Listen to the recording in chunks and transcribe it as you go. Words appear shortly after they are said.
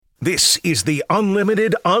This is the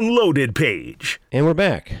Unlimited Unloaded page. And we're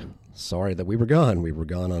back. Sorry that we were gone. We were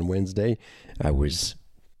gone on Wednesday. I was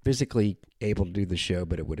physically able to do the show,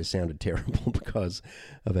 but it would have sounded terrible because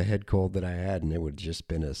of a head cold that I had, and it would have just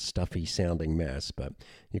been a stuffy sounding mess. But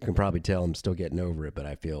you can probably tell I'm still getting over it, but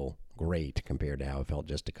I feel great compared to how I felt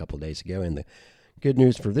just a couple of days ago. And the good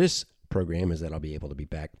news for this program is that I'll be able to be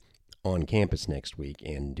back on campus next week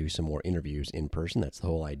and do some more interviews in person. That's the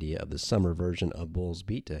whole idea of the summer version of Bulls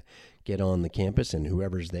Beat, to get on the campus and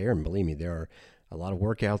whoever's there. And believe me, there are a lot of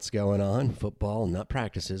workouts going on, football, not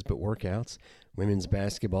practices, but workouts. Women's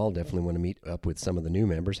basketball, definitely want to meet up with some of the new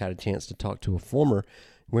members. Had a chance to talk to a former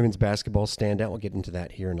women's basketball standout. We'll get into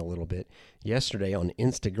that here in a little bit. Yesterday on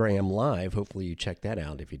Instagram Live, hopefully you checked that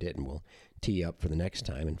out. If you didn't, we'll tee up for the next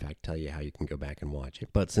time. In fact, tell you how you can go back and watch it.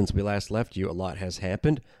 But since we last left you, a lot has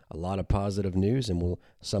happened, a lot of positive news, and we'll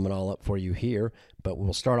sum it all up for you here. But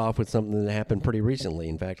we'll start off with something that happened pretty recently.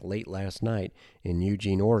 In fact, late last night in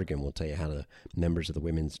Eugene, Oregon. We'll tell you how the members of the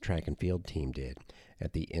women's track and field team did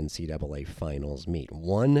at the NCAA finals meet.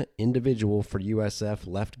 One individual for USF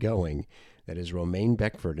left going. That is Romaine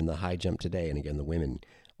Beckford in the high jump today. And again, the women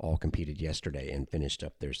all competed yesterday and finished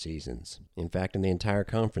up their seasons. In fact, in the entire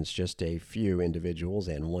conference, just a few individuals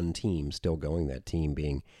and one team still going, that team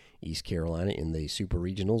being East Carolina in the Super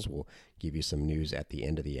Regionals. We'll give you some news at the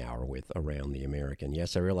end of the hour with Around the American.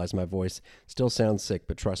 Yes, I realize my voice still sounds sick,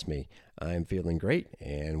 but trust me, I'm feeling great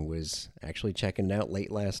and was actually checking it out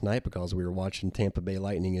late last night because we were watching Tampa Bay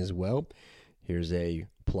Lightning as well. Here's a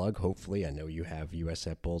plug. Hopefully, I know you have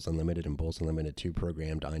USF Bulls Unlimited and Bulls Unlimited 2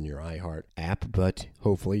 programmed on your iHeart app, but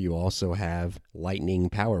hopefully you also have Lightning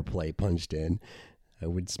Power Play punched in. I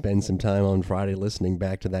would spend some time on Friday listening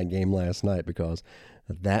back to that game last night because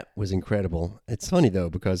that was incredible. It's funny,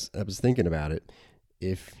 though, because I was thinking about it.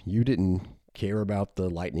 If you didn't care about the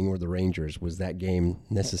Lightning or the Rangers, was that game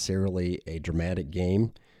necessarily a dramatic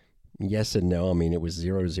game? Yes and no. I mean, it was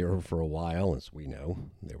 0-0 for a while, as we know.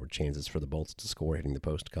 There were chances for the Bolts to score, hitting the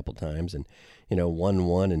post a couple times, and,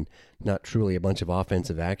 1-1, and not truly a bunch of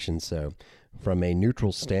offensive action. So from a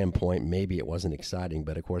neutral standpoint, maybe it wasn't exciting,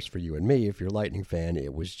 but of course for you and me, if you're a Lightning fan,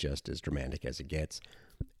 it was just as dramatic as it gets.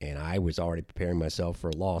 And I was already preparing myself for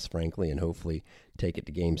a loss, frankly, and hopefully take it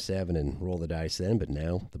to Game 7 and roll the dice then. But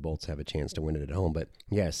now the Bolts have a chance to win it at home. But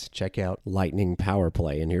yes, check out Lightning Power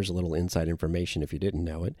Play. And here's a little inside information if you didn't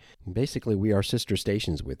know it. Basically, we are sister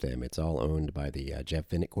stations with them. It's all owned by the Jeff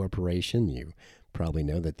Vinik Corporation. You probably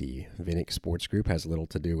know that the Vinik Sports Group has little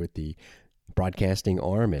to do with the broadcasting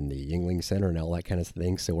arm and the Yuengling Center and all that kind of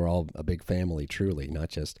thing. So we're all a big family, truly, not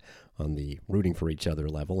just on the rooting for each other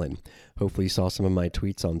level. And hopefully you saw some of my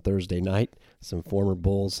tweets on Thursday night. Some former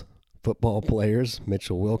Bulls football players,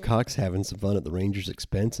 Mitchell Wilcox having some fun at the Rangers'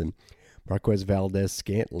 expense, and Marquez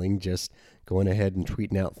Valdez-Scantling just going ahead and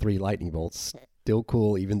tweeting out 3 lightning bolts. Still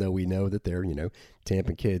cool, even though we know that they're,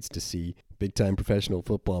 Tampa kids, to see big-time professional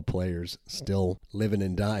football players still living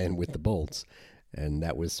and dying with the Bolts. And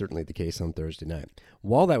that was certainly the case on Thursday night.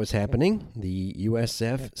 While that was happening, the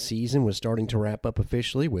USF season was starting to wrap up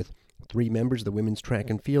officially with 3 members of the women's track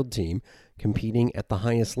and field team competing at the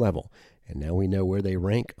highest level. And now we know where they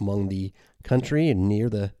rank among the country and near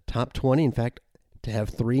the top 20. In fact, to have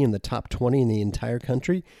 3 in the top 20 in the entire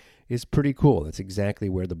country is pretty cool. That's exactly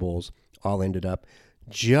where the Bulls all ended up.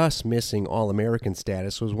 Just missing All-American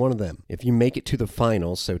status was one of them. If you make it to the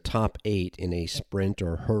finals, so top 8 in a sprint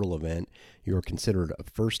or hurdle event, you're considered a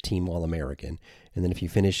first-team All-American. And then if you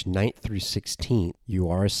finish 9th through 16th, you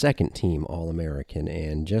are a second-team All-American.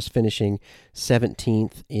 And just finishing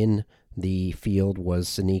 17th in the field was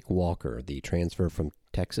Sanique Walker, the transfer from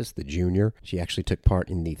Texas, the junior. She actually took part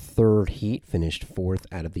in the 3rd heat, finished 4th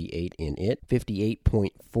out of the 8 in it,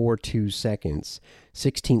 58.42 seconds.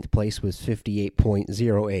 16th place was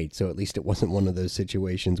 58.08, so at least it wasn't one of those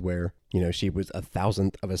situations where, she was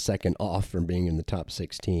 1,000th of a second off from being in the top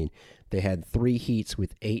 16. They had 3 heats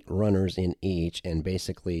with 8 runners in each, and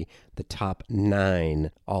basically the top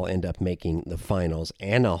 9 all end up making the finals.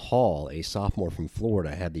 Anna Hall, a sophomore from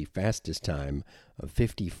Florida, had the fastest time of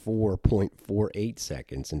 54.48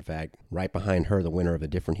 seconds. In fact, right behind her, the winner of a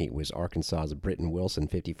different heat was Arkansas's Britton Wilson,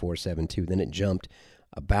 54.72. Then it jumped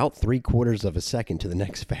about 3/4 of a second to the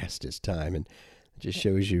next fastest time, and it just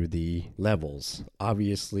shows you the levels.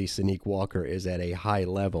 Obviously, Sanique Walker is at a high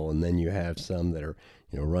level, and then you have some that are,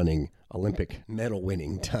 running Olympic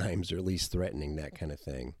medal-winning times, or at least threatening that kind of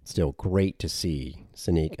thing. Still great to see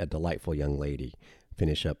Sanique, a delightful young lady,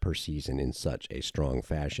 finish up her season in such a strong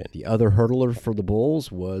fashion. The other hurdler for the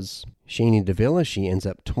Bulls was Shani Davila. She ends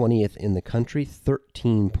up 20th in the country,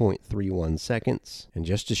 13.31 seconds. And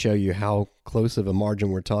just to show you how close of a margin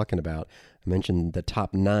we're talking about, I mentioned the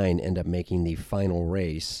top 9 end up making the final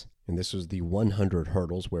race, and this was the 100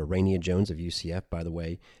 hurdles where Rania Jones of UCF, by the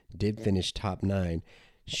way, did finish top 9.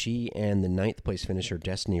 She and the 9th place finisher,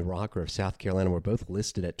 Destiny Rocker of South Carolina, were both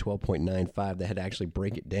listed at 12.95. They had to actually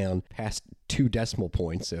break it down past 2 decimal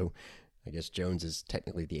points, so I guess Jones is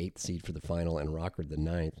technically the 8th seed for the final and Rocker the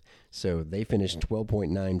 9th. So they finished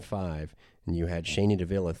 12.95, and you had Shani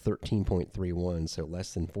DeVille at 13.31, so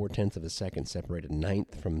less than 0.4 of a second separated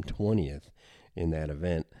 9th from 20th in that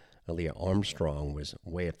event. Aaliyah Armstrong was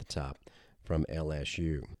way at the top from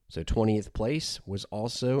LSU. So 20th place was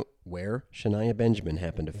also where Shania Benjamin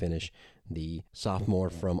happened to finish. The sophomore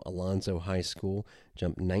from Alonzo High School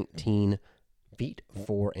jumped 19 feet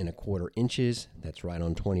 4 1/4 inches. That's right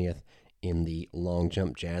on 20th. In the long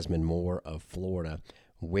jump, Jasmine Moore of Florida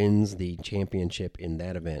wins the championship in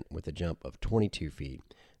that event with a jump of 22 feet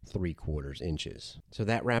 3/4 inches. So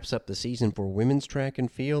that wraps up the season for women's track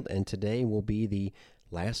and field, and today will be the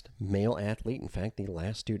last male athlete, in fact, the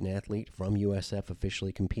last student athlete from USF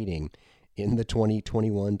officially competing in the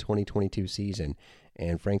 2021-2022 season.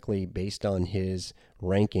 And frankly, based on his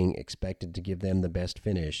ranking, expected to give them the best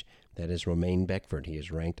finish, that is Romaine Beckford. He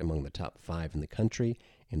is ranked among the top 5 in the country.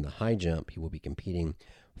 In the high jump, he will be competing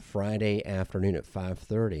Friday afternoon at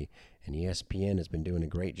 5:30, and ESPN has been doing a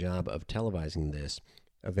great job of televising this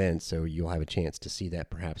event, so you'll have a chance to see that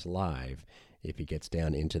perhaps live if he gets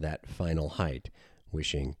down into that final height.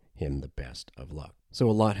 Wishing him the best of luck. So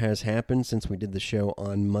a lot has happened since we did the show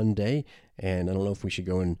on Monday, and I don't know if we should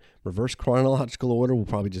go in reverse chronological order. We'll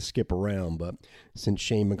probably just skip around, but since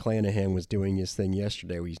Shane McClanahan was doing his thing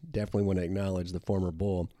yesterday, we definitely want to acknowledge the former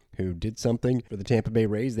Bull who did something for the Tampa Bay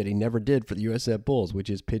Rays that he never did for the USF Bulls, which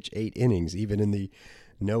is pitch 8 innings. Even in the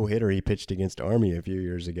no-hitter he pitched against Army a few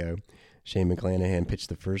years ago, Shane McClanahan pitched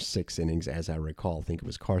the first 6 innings, as I recall. I think it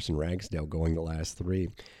was Carson Ragsdale going the last 3.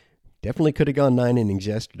 Definitely could have gone 9 innings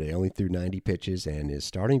yesterday, only threw 90 pitches, and is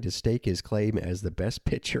starting to stake his claim as the best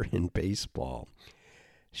pitcher in baseball.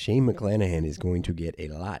 Shane McClanahan is going to get a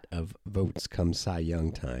lot of votes come Cy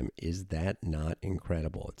Young time. Is that not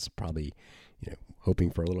incredible? It's probably, hoping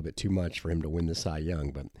for a little bit too much for him to win the Cy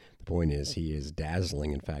Young, but the point is he is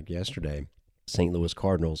dazzling. In fact, yesterday, St. Louis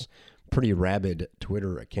Cardinals, pretty rabid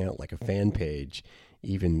Twitter account, like a fan page,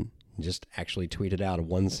 even just actually tweeted out a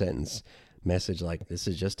 1-sentence message like, "This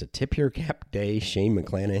is just a tip your cap day. Shane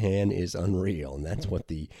McClanahan is unreal." And that's what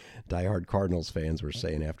the diehard Cardinals fans were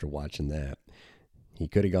saying after watching that. He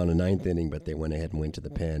could have gone a 9th inning, but they went ahead and went to the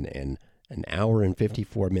pen. And an hour and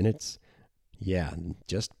 54 minutes,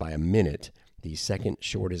 just by a minute, the second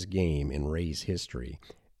shortest game in Rays history.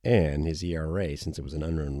 And his ERA, since it was an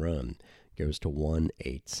unearned run, goes to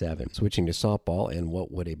 1.87. Switching to softball, and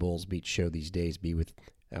what would a Bulls Beat show these days be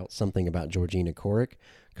without something about Georgina Corrick?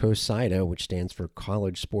 COSIDA, which stands for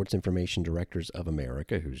College Sports Information Directors of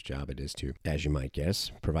America, whose job it is to, as you might guess,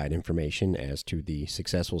 provide information as to the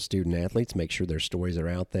successful student athletes, make sure their stories are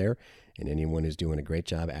out there, and anyone who's doing a great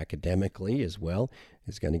job academically as well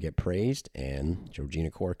is going to get praised, and Georgina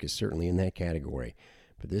Corrick is certainly in that category.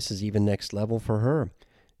 But this is even next level for her.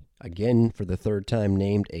 Again, for the 3rd time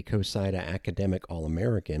named a COSIDA Academic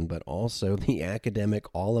All-American, but also the Academic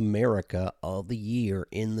All-America of the Year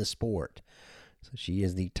in the sport. So she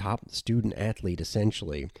is the top student athlete,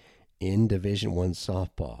 essentially, in Division I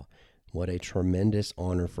softball. What a tremendous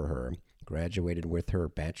honor for her. Graduated with her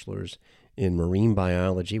bachelor's in marine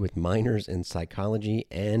biology with minors in psychology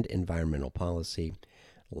and environmental policy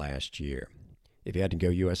last year. If you had to go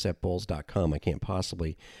usfbulls.com, I can't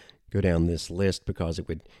possibly go down this list because it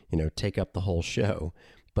would, take up the whole show.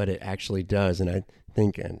 But it actually does, and I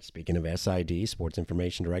think, and speaking of SID, Sports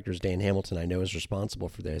Information Directors, Dan Hamilton, I know, is responsible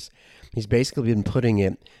for this. He's basically been putting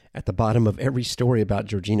it at the bottom of every story about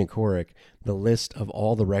Georgina Corrick, the list of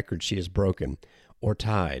all the records she has broken or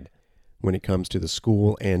tied when it comes to the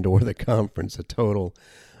school and or the conference, a total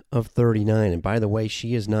of 39. And by the way,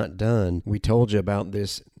 she is not done. We told you about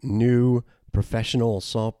this new professional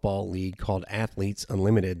softball league called Athletes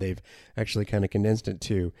Unlimited. They've actually kind of condensed it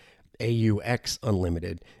to AUX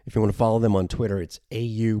Unlimited. If you want to follow them on Twitter, it's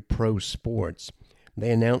AU Pro Sports. They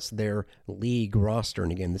announced their league roster,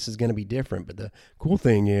 and again, this is going to be different, but the cool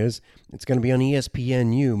thing is it's going to be on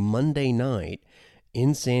ESPNU Monday night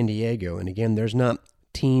in San Diego. And again, there's not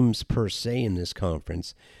teams per se in this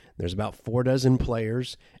conference. There's about 4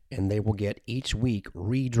 players, and they will get each week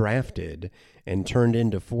redrafted and turned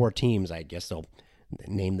into 4 teams. I guess they'll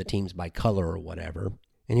name the teams by color or whatever.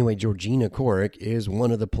 Anyway, Georgina Corrick is one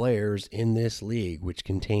of the players in this league, which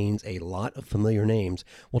contains a lot of familiar names.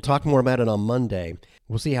 We'll talk more about it on Monday.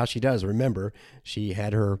 We'll see how she does. Remember, she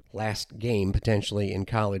had her last game potentially in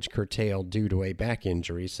college curtailed due to a back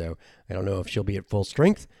injury, so I don't know if she'll be at full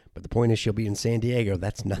strength, but the point is she'll be in San Diego.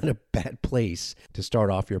 That's not a bad place to start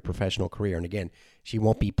off your professional career. And again, she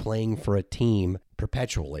won't be playing for a team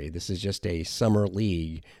perpetually. This is just a summer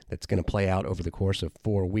league that's going to play out over the course of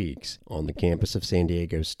 4 weeks on the campus of San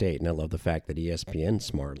Diego State. And I love the fact that ESPN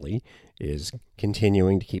smartly is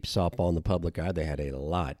continuing to keep softball in the public eye. They had a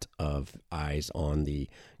lot of eyes on the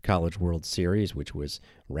College World Series, which was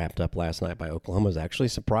wrapped up last night by Oklahoma. I was actually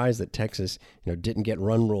surprised that Texas, didn't get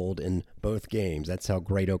run-rolled in both games. That's how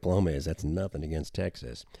great Oklahoma is. That's nothing against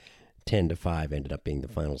Texas. 10-5 ended up being the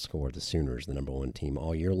final score. The Sooners, the number one team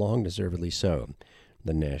all year long, deservedly so,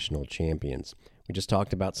 the national champions. We just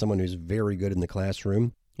talked about someone who's very good in the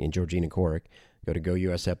classroom, in Georgina Corrick. Go to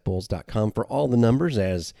gousfbulls.com for all the numbers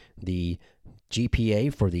as the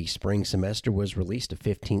GPA for the spring semester was released, a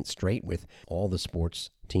 15th straight, with all the sports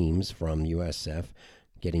teams from USF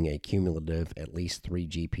getting a cumulative at least 3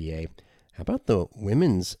 GPA. How about the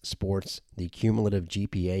women's sports, the cumulative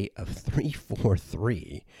GPA of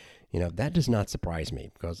 343? That does not surprise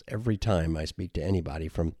me, because every time I speak to anybody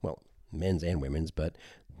from, men's and women's, but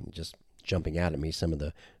just jumping out at me, some of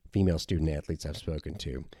the female student athletes I've spoken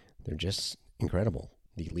to, they're just incredible.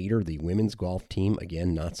 The leader, the women's golf team,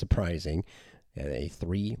 again, not surprising, at a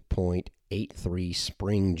 3.83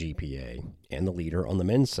 spring GPA. And the leader on the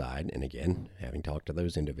men's side, and again, having talked to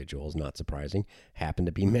those individuals, not surprising, happened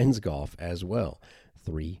to be men's golf as well.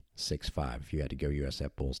 3.65. If you had to go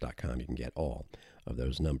usfbulls.com, you can get all of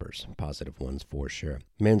those numbers, positive ones for sure.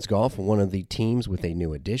 Men's golf, one of the teams with a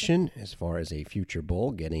new addition as far as a future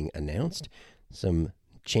bowl getting announced. Some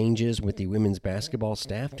changes with the women's basketball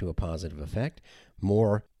staff to a positive effect.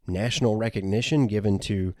 More national recognition given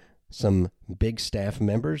to some big staff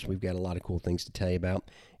members. We've got a lot of cool things to tell you about.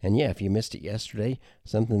 And yeah, if you missed it yesterday,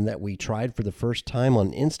 something that we tried for the first time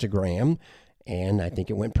on Instagram, and I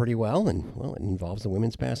think it went pretty well, and it involves the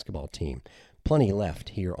women's basketball team. Plenty left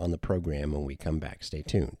here on the program when we come back. Stay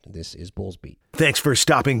tuned. This is Bulls Beat. Thanks for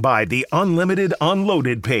stopping by the Unlimited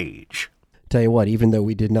Unloaded page. Tell you what, even though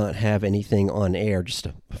we did not have anything on air, just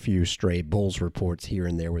a few stray Bulls reports here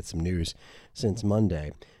and there with some news since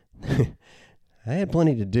Monday, I had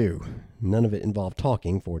plenty to do. None of it involved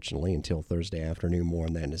talking, fortunately, until Thursday afternoon. More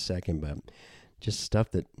on that in a second, but just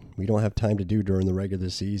stuff that we don't have time to do during the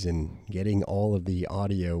regular season, getting all of the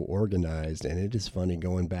audio organized. And it is funny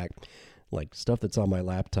going back, like stuff that's on my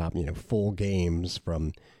laptop, full games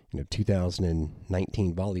from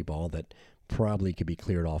 2019 volleyball that probably could be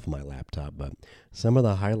cleared off my laptop. But some of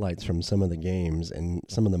the highlights from some of the games and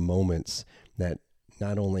some of the moments that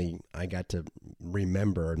not only I got to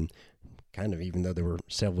remember, and kind of, even though they were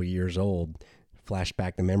several years old, flash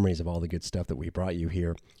back the memories of all the good stuff that we brought you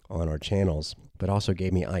here on our channels, but also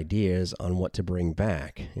gave me ideas on what to bring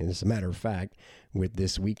back. And as a matter of fact, with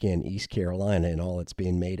this weekend, East Carolina and all it's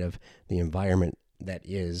being made of the environment that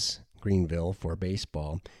is Greenville for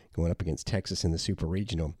baseball, going up against Texas in the Super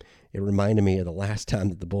Regional, it reminded me of the last time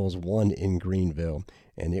that the Bulls won in Greenville,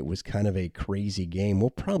 and it was kind of a crazy game. We'll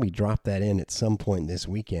probably drop that in at some point this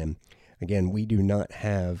weekend. Again, we do not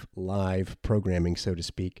have live programming, so to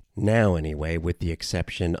speak, now anyway, with the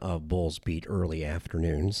exception of Bulls Beat early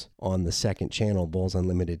afternoons on the second channel, Bulls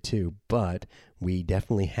Unlimited 2, but we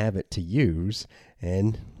definitely have it to use.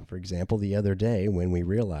 And, for example, the other day when we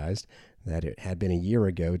realized that it had been a year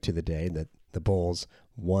ago to the day that the Bulls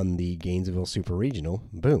won the Gainesville Super Regional,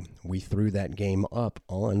 boom, we threw that game up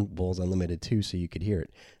on Bulls Unlimited 2 so you could hear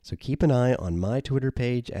it. So keep an eye on my Twitter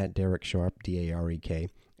page at Derek Sharp,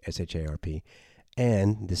 DAREK. SHARP,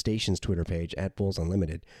 and the station's Twitter page at Bulls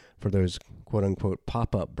Unlimited for those quote-unquote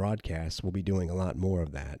pop-up broadcasts. We'll be doing a lot more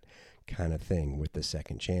of that kind of thing with the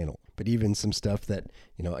second channel. But even some stuff that,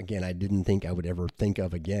 again, I didn't think I would ever think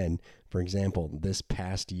of again. For example, this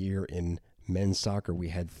past year in men's soccer, we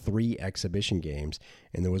had 3 exhibition games,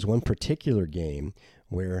 and there was one particular game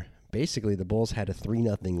where basically the Bulls had a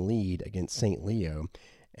 3-0 lead against St. Leo,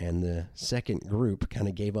 and the second group kind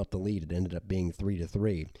of gave up the lead. It ended up being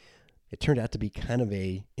 3-3. It turned out to be kind of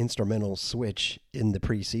a instrumental switch in the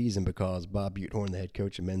preseason because Bob Butenhorn, the head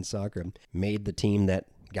coach of men's soccer, made the team that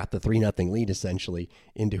got the 3-0 lead essentially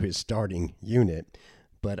into his starting unit.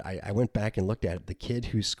 But I went back and looked at it. The kid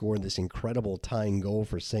who scored this incredible tying goal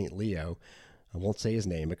for St. Leo, I won't say his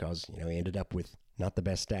name because he ended up with not the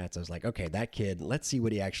best stats. I was like, okay, that kid, let's see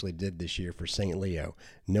what he actually did this year for St. Leo.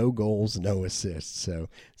 No goals, no assists. So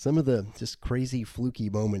some of the just crazy fluky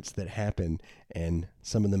moments that happen, and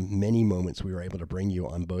some of the many moments we were able to bring you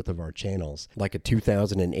on both of our channels. Like a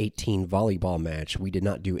 2018 volleyball match. We did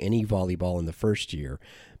not do any volleyball in the first year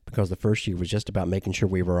because the first year was just about making sure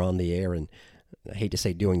we were on the air, and I hate to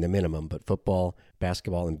say doing the minimum, but football,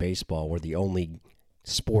 basketball, and baseball were the only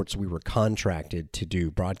sports we were contracted to do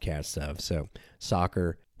broadcasts of. So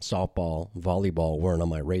soccer, softball, volleyball weren't on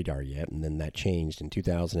my radar yet, and then that changed. In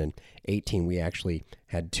 2018, we actually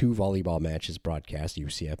had 2 volleyball matches broadcast,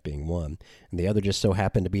 UCF being one, and the other just so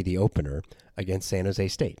happened to be the opener against San Jose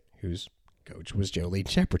State, whose coach was Jolene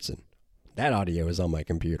Shepardson. That audio is on my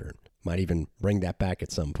computer. Might even bring that back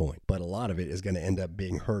at some point. But a lot of it is going to end up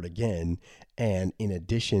being heard again. And in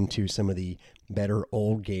addition to some of the better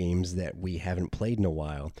old games that we haven't played in a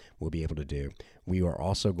while, we'll be able to do, we are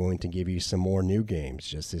also going to give you some more new games.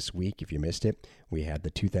 Just this week, if you missed it, we had the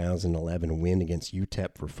 2011 win against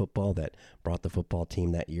UTEP for football that brought the football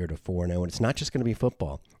team that year to 4-0. And it's not just going to be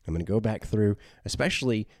football. I'm going to go back through,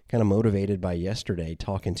 especially kind of motivated by yesterday,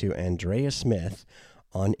 talking to Andrea Smith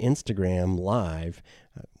on Instagram Live.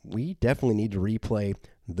 We definitely need to replay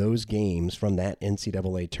those games from that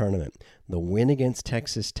NCAA tournament. The win against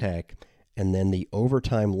Texas Tech and then the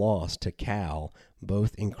overtime loss to Cal,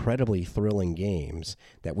 both incredibly thrilling games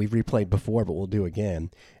that we've replayed before, but we'll do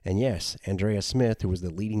again. And yes, Andrea Smith, who was the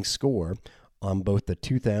leading scorer on both the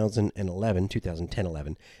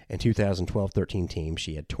 2010-11, and 2012-13 teams,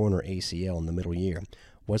 she had torn her ACL in the middle year,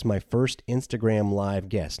 was my first Instagram Live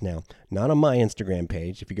guest. Now, not on my Instagram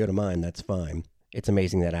page. If you go to mine, that's fine. It's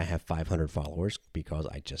amazing that I have 500 followers because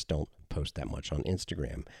I just don't post that much on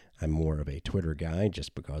Instagram. I'm more of a Twitter guy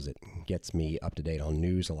just because it gets me up to date on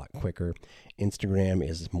news a lot quicker. Instagram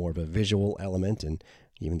is more of a visual element, and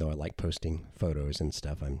even though I like posting photos and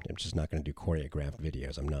stuff, I'm just not going to do choreographed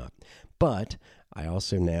videos. I'm not. But I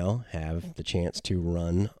also now have the chance to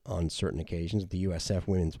run on certain occasions the USF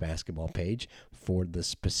women's basketball page for the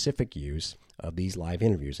specific use of these live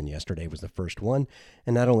interviews, and yesterday was the first one.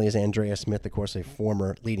 And not only is Andrea Smith, of course, a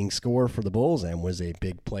former leading scorer for the Bulls and was a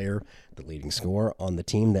big player, the leading scorer on the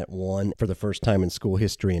team that won for the first time in school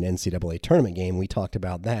history an NCAA tournament game. We talked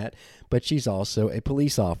about that, but she's also a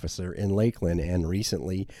police officer in Lakeland and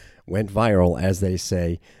recently went viral, as they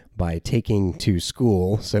say, by taking to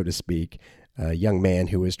school, so to speak, a young man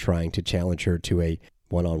who was trying to challenge her to a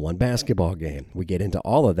one-on-one basketball game. We get into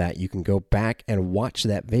all of that. You can go back and watch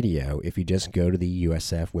that video if you just go to the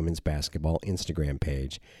USF Women's Basketball Instagram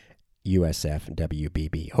page,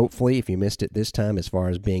 USFWBB. Hopefully, if you missed it this time, as far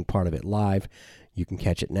as being part of it live, you can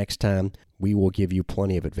catch it next time. We will give you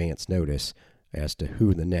plenty of advance notice as to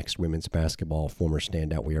who the next women's basketball former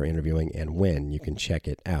standout we are interviewing and when you can check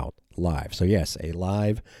it out live. So yes, a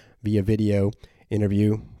live via video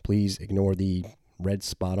interview. Please ignore the red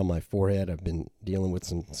spot on my forehead. I've been dealing with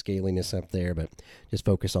some scaliness up there, but just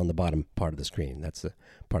focus on the bottom part of the screen. That's the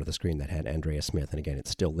part of the screen that had Andrea Smith, and again, it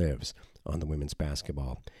still lives on the women's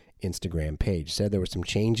basketball Instagram page. Said there were some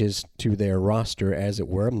changes to their roster, as it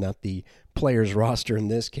were, not the players' roster in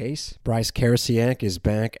this case. Bryce Karasiak is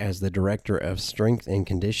back as the Director of Strength and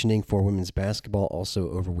Conditioning for women's basketball,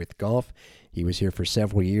 also over with golf. He was here for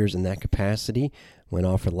several years in that capacity, went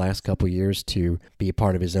off for the last couple years to be a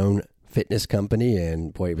part of his own fitness company,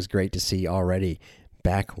 and boy, it was great to see already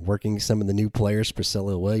back working some of the new players,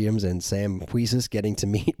 Priscilla Williams and Sam Puisis, getting to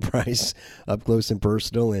meet Bryce up close and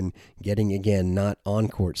personal and getting, again, not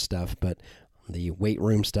on-court stuff, but the weight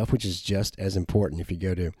room stuff, which is just as important. If you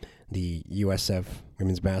go to the USF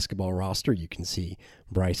women's basketball roster, you can see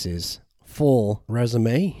Bryce's full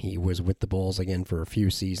resume. He was with the Bulls again for a few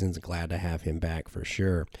seasons. Glad to have him back for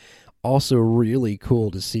sure. Also really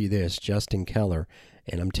cool to see this, Justin Keller.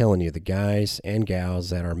 And I'm telling you, the guys and gals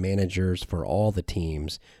that are managers for all the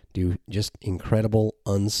teams do just incredible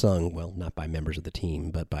unsung, well, not by members of the team,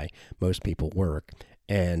 but by most people work.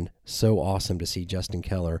 And so awesome to see Justin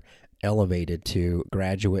Keller elevated to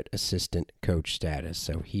graduate assistant coach status.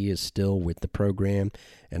 So he is still with the program.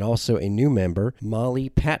 And also a new member, Molly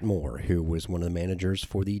Patmore, who was one of the managers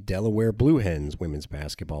for the Delaware Blue Hens women's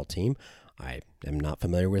basketball team. I am not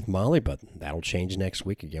familiar with Molly, but that'll change next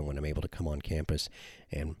week again when I'm able to come on campus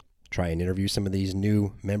and try and interview some of these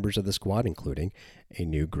new members of the squad, including a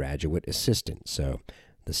new graduate assistant. So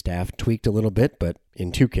the staff tweaked a little bit, but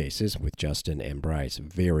in 2 cases, with Justin and Bryce,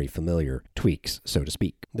 very familiar tweaks, so to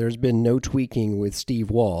speak. There's been no tweaking with Steve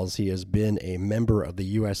Walls. He has been a member of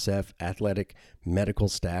the USF athletic medical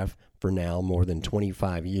staff for now more than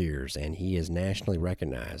 25 years, and he is nationally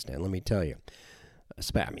recognized. And let me tell you,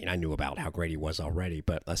 I mean, I knew about how great he was already,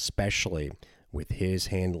 but especially with his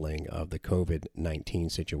handling of the COVID-19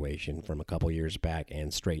 situation from a couple years back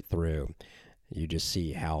and straight through. You just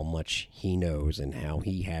see how much he knows and how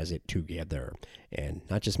he has it together. And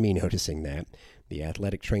not just me noticing that, the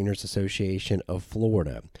Athletic Trainers Association of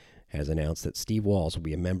Florida has announced that Steve Walz will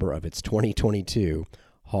be a member of its 2022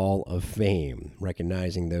 Hall of Fame,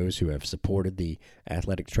 recognizing those who have supported the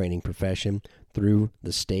athletic training profession through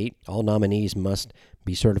the state. All nominees must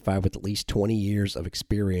be certified with at least 20 years of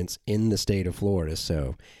experience in the state of Florida.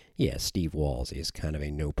 So, yeah, Steve Walz is kind of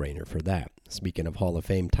a no-brainer for that. Speaking of Hall of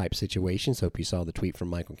Fame type situations, hope you saw the tweet from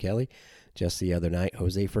Michael Kelly. Just the other night,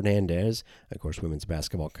 Jose Fernandez, of course, women's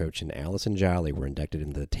basketball coach, and Allison Jolly were inducted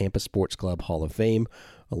into the Tampa Sports Club Hall of Fame,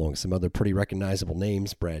 along with some other pretty recognizable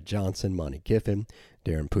names, Brad Johnson, Monty Kiffin,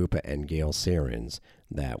 Darren Pupa, and Gail Sarins.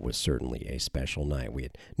 That was certainly a special night. We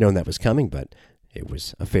had known that was coming, but it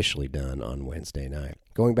was officially done on Wednesday night.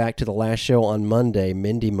 Going back to the last show on Monday,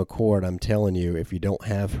 Mindy McCord, I'm telling you, if you don't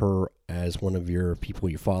have her as one of your people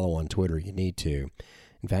you follow on Twitter, you need to.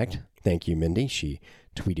 In fact, thank you, Mindy. She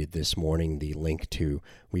tweeted this morning the link to,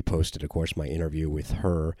 we posted, of course, my interview with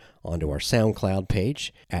her onto our SoundCloud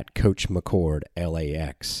page at Coach McCord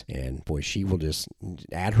LAX. And boy, she will just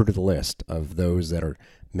add her to the list of those that are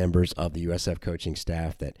members of the USF coaching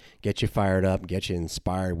staff that get you fired up, get you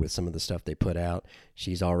inspired with some of the stuff they put out.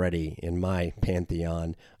 She's already in my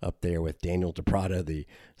pantheon up there with Daniel DePrada, the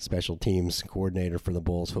special teams coordinator for the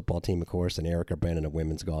Bulls football team, of course, and Erica Brennan of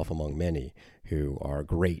women's golf, among many who are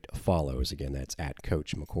great follows. Again, that's at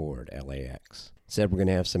Coach McCord LAX. Said we're going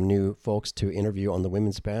to have some new folks to interview on the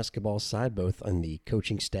women's basketball side, both on the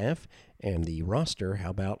coaching staff and the roster.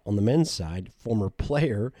 How about on the men's side? Former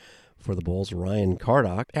player for the Bulls, Ryan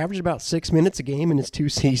Cardock, averaged about 6 minutes a game in his 2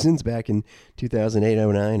 seasons back in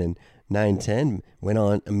 2008-09 and 9-10. Went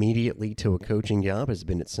on immediately to a coaching job. Has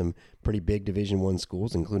been at some pretty big Division I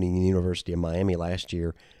schools, including the University of Miami last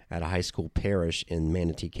year at a high school parish in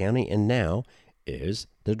Manatee County, and now is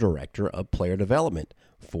the director of player development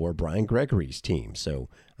for Brian Gregory's team. So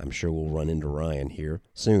I'm sure we'll run into Ryan here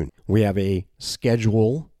soon. We have a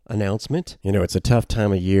schedule announcement. You know, it's a tough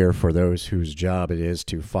time of year for those whose job it is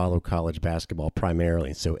to follow college basketball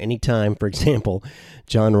primarily. So anytime, for example,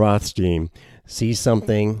 John Rothstein sees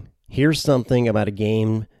something, hears something about a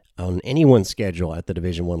game on anyone's schedule at the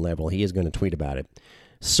Division I level, he is going to tweet about it.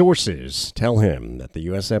 Sources tell him that the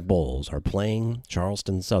USF Bulls are playing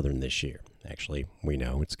Charleston Southern this year. Actually, we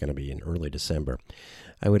know it's going to be in early December.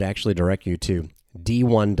 I would actually direct you to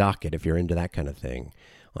D1 Docket if you're into that kind of thing.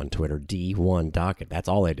 On Twitter, D1 Docket. That's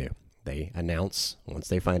all they do. They announce once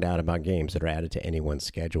they find out about games that are added to anyone's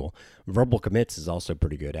schedule. Verbal Commits is also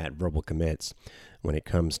pretty good at Verbal Commits when it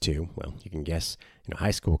comes to, well, you can guess,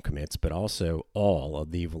 high school commits, but also all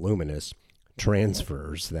of the voluminous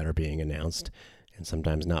transfers that are being announced, and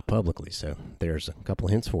sometimes not publicly. So there's a couple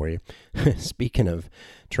hints for you. Speaking of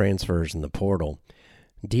transfers in the portal,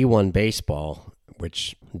 D1 Baseball,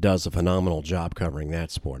 which does a phenomenal job covering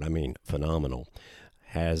that sport, I mean phenomenal,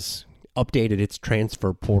 has updated its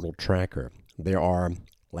transfer portal tracker. There are,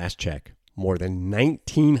 last check, more than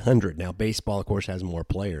 1,900. Now, baseball, of course, has more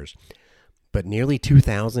players, but nearly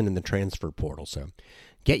 2,000 in the transfer portal. So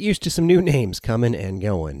get used to some new names coming and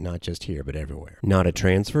going, not just here, but everywhere. Not a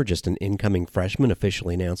transfer, just an incoming freshman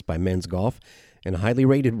officially announced by Men's Golf, and a highly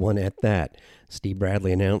rated one at that. Steve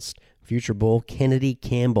Bradley announced future Bull Kennedy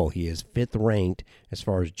Campbell. He is 5th ranked as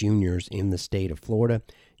far as juniors in the state of Florida.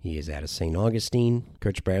 He is out of St. Augustine.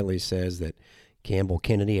 Coach Bradley says that Campbell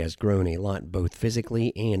Kennedy has grown a lot both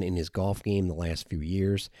physically and in his golf game the last few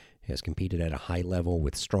years. He has competed at a high level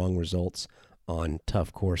with strong results on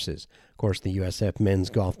tough courses. Of course, the USF men's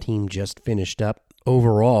golf team just finished up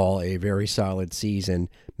overall a very solid season,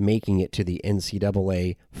 making it to the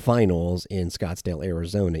NCAA finals in Scottsdale,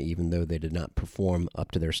 Arizona, even though they did not perform up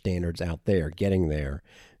to their standards out there, getting there.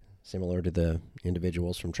 Similar to the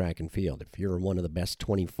individuals from track and field. If you're one of the best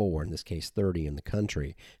 24, in this case 30 in the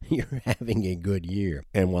country, you're having a good year.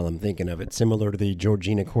 And while I'm thinking of it, similar to the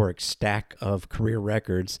Georgina Corrick stack of career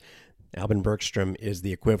records, Alvin Bergstrom is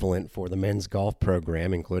the equivalent for the men's golf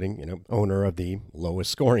program, including, owner of the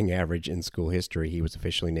lowest scoring average in school history. He was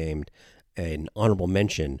officially named an honorable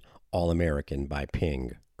mention All-American by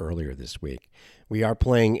Ping earlier this week. We are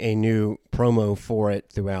playing a new promo for it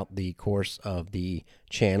throughout the course of the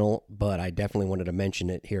channel, but I definitely wanted to mention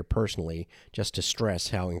it here personally just to stress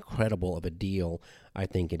how incredible of a deal I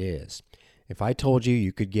think it is. If I told you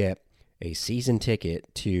you could get a season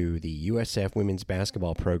ticket to the USF women's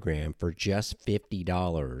basketball program for just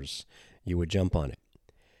 $50, you would jump on it.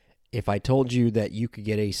 If I told you that you could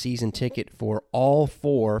get a season ticket for all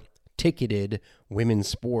 4 ticketed women's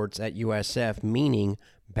sports at USF, meaning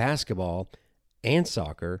basketball and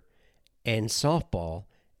soccer and softball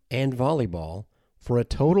and volleyball for a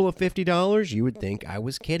total of $50, you would think I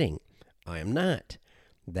was kidding. I am not.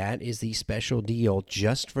 That is the special deal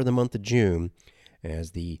just for the month of June,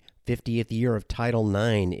 as the 50th year of Title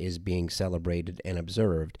IX is being celebrated and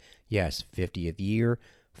observed. Yes, 50th year,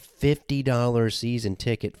 $50 season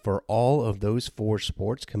ticket for all of those 4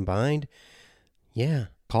 sports combined. Yeah,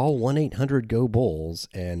 call 1-800-GO-BULLS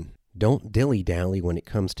and don't dilly-dally when it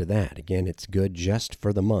comes to that. Again, it's good just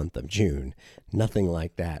for the month of June. Nothing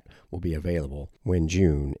like that will be available when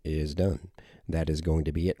June is done. That is going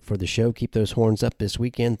to be it for the show. Keep those horns up this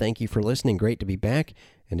weekend. Thank you for listening. Great to be back.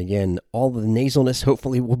 And again, all the nasalness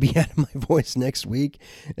hopefully will be out of my voice next week,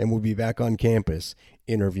 and we'll be back on campus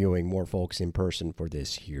interviewing more folks in person for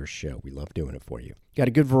this here show. We love doing it for you. Got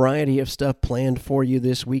a good variety of stuff planned for you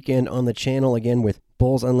this weekend on the channel, again with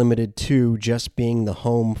Bulls Unlimited 2 just being the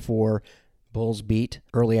home for Bulls Beat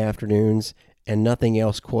early afternoons and nothing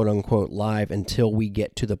else quote-unquote live until we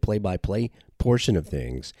get to the play-by-play portion of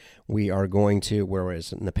things. We are going to,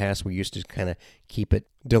 whereas in the past we used to kind of keep it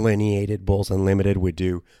delineated, Bulls Unlimited would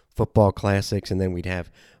do football classics, and then we'd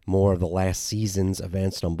have more of the last season's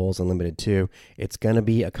events on Bulls Unlimited 2. It's going to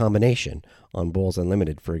be a combination on Bulls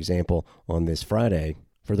Unlimited. For example, on this Friday,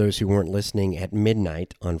 for those who weren't listening at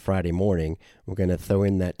midnight on Friday morning, we're going to throw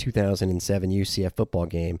in that 2007 UCF football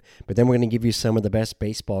game, but then we're going to give you some of the best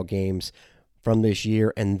baseball games from this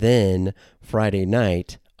year, and then Friday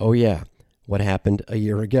night, oh yeah, what happened a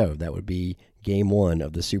year ago? That would be Game 1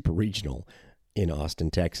 of the Super Regional in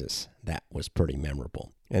Austin, Texas. That was pretty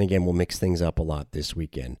memorable. And again, we'll mix things up a lot this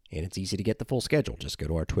weekend, and it's easy to get the full schedule. Just go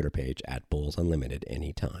to our Twitter page at Bulls Unlimited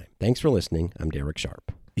anytime. Thanks for listening. I'm Derek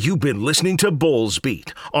Sharp. You've been listening to Bulls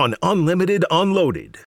Beat on Unlimited Unloaded.